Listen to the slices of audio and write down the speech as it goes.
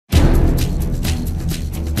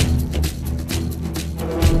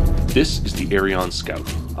This is the Aeryon Scout,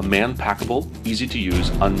 a man-packable, easy-to-use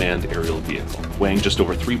unmanned aerial vehicle. Weighing just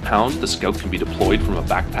over 3 pounds, the Scout can be deployed from a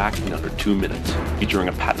backpack in under 2 minutes. Featuring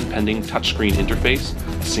a patent-pending touchscreen interface,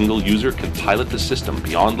 a single user can pilot the system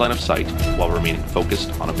beyond line of sight while remaining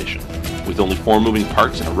focused on a mission. With only 4 moving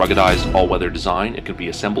parts and a ruggedized all-weather design, it can be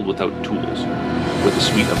assembled without tools. With a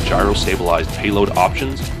suite of gyro-stabilized payload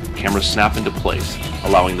options, cameras snap into place,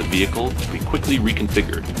 allowing the vehicle to be quickly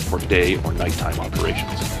reconfigured for day or nighttime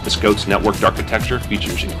operations. The Scout's networked architecture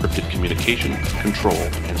features encrypted communication, control,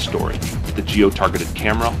 and storage. The geo-targeted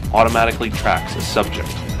camera automatically tracks a subject.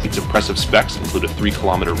 Its impressive specs include a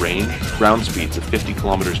 3-kilometer range, ground speeds of 50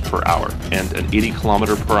 kilometers per hour, and an 80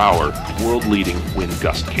 kilometer per hour world-leading wind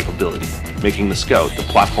gust capability, making the Scout the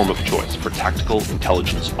platform of choice for tactical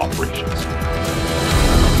intelligence operations.